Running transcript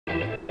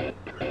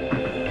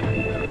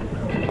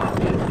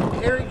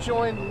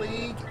joined the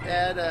league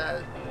at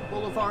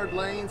Boulevard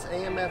Lanes,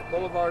 AMF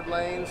Boulevard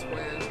Lanes,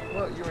 when,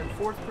 what, you were in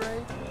 4th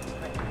grade?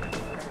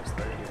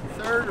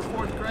 Third or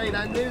fourth grade.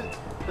 I knew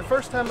the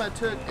first time I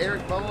took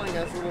Eric bowling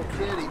as a little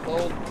kid, he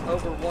bowled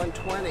over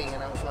 120,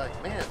 and I was like,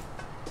 man.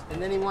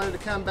 And then he wanted to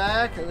come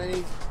back, and then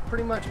he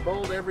pretty much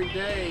bowled every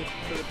day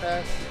for the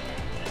past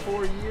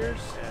 4 years.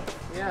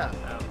 Yeah.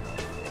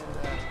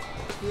 And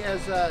he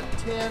has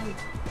 10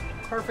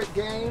 perfect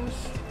games,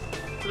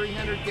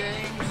 300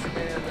 games,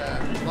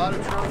 and a lot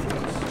of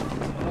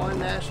trophies. Won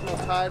national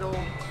title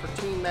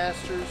for Team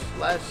Masters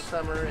last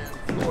summer in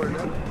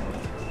Florida.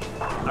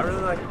 I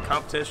really like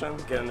competition,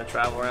 getting to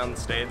travel around the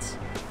states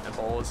and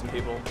bowl with some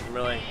people, some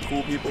really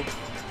cool people.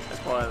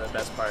 That's probably the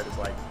best part, is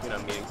like, you know,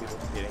 meeting people,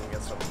 competing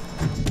against them.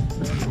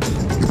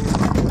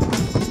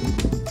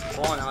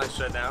 Bowling alley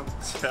shut down,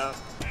 so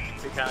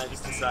we kind of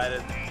just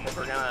decided if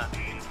we're gonna,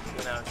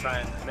 you know, try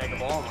and make a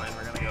bowling line,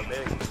 we're gonna go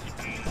big.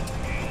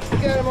 We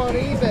got them on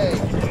eBay.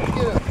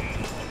 You get a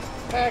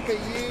pack of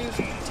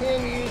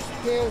 10 used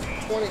pins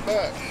for 20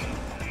 bucks.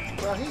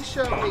 Well, he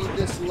showed me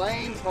this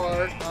lane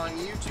part on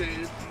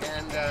YouTube,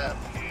 and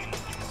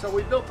so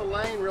we built the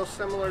lane real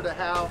similar to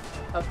how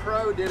a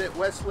pro did it.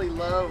 Wesley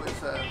Lowe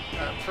is a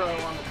pro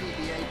on the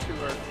PBA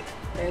tour.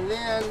 And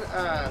then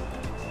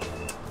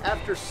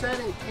after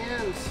setting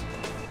pins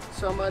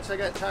so much, I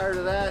got tired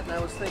of that, and I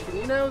was thinking,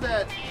 you know,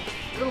 that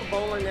little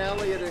bowling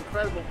alley at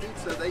Incredible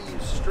Pizza, they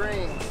use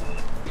strings.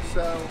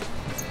 So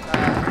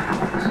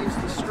we used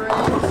the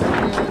strings,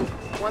 and then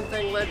one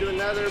thing led to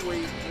another.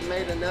 We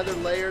made another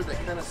layer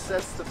that kind of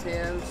sets the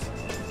pins.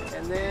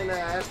 And then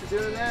after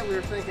doing that, we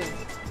were thinking,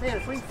 man,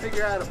 if we can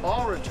figure out a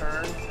ball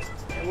return,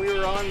 and we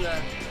were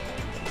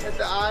at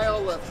the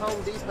aisle of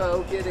Home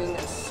Depot getting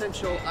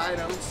essential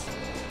items,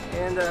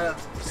 and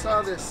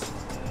saw this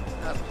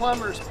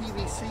plumber's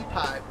PVC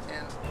pipe,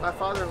 and my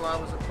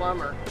father-in-law was a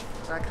plumber,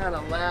 and I kind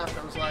of laughed.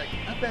 I was like,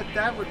 I bet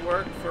that would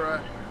work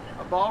for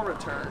a ball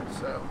return.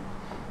 So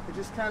we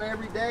just kind of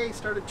every day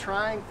started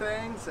trying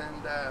things,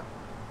 and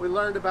we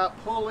learned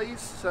about pulleys.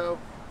 So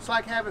it's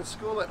like having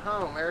school at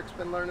home. Eric's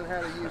been learning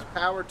how to use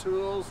power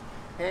tools,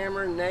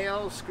 hammer,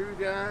 nail, screw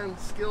gun,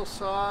 skill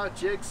saw,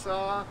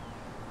 jigsaw,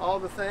 all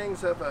the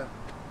things of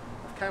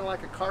kind of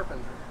like a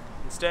carpenter.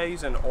 Instead of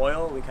using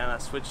oil, we kind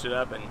of switched it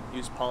up and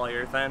used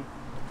polyurethane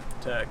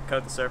to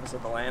coat the surface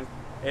of the lane.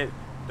 It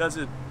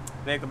doesn't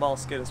make the ball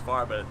skid as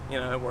far, but you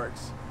know, it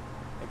works.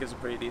 It gives a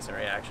pretty decent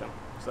reaction.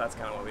 So that's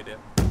kind of what we do.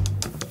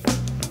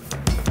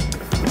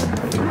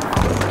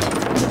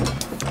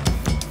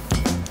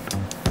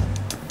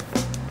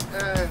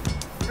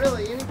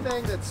 Really,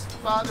 anything that's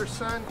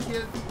father-son,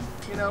 kid,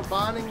 you know,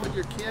 bonding with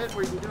your kid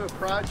where you can do a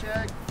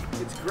project,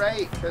 it's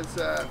great, because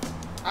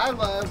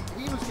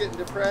he was getting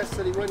depressed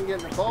that he wasn't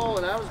getting a bowl,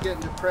 and I was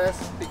getting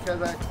depressed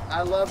because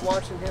I love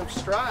watching him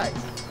strike.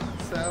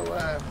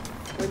 So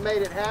we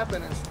made it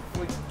happen, and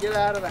we get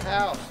out of the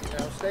house, you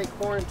know, stay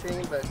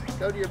quarantined, but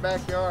go to your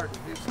backyard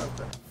and do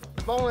something.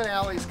 The bowling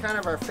alley is kind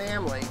of our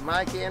family.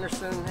 Mike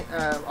Anderson,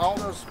 all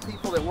those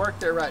people that work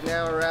there right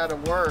now are out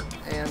of work,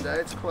 and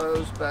it's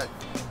closed, but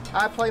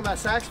I play my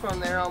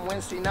saxophone there on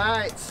Wednesday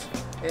nights,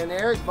 and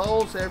Eric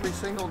bowls every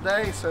single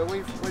day, so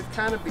we've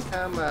kind of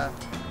become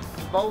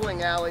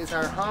bowling alley's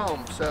our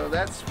home. So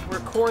we're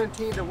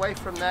quarantined away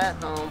from that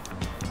home,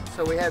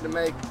 so we had to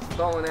make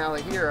bowling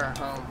alley here our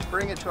home,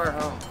 bring it to our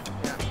home.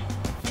 Yeah.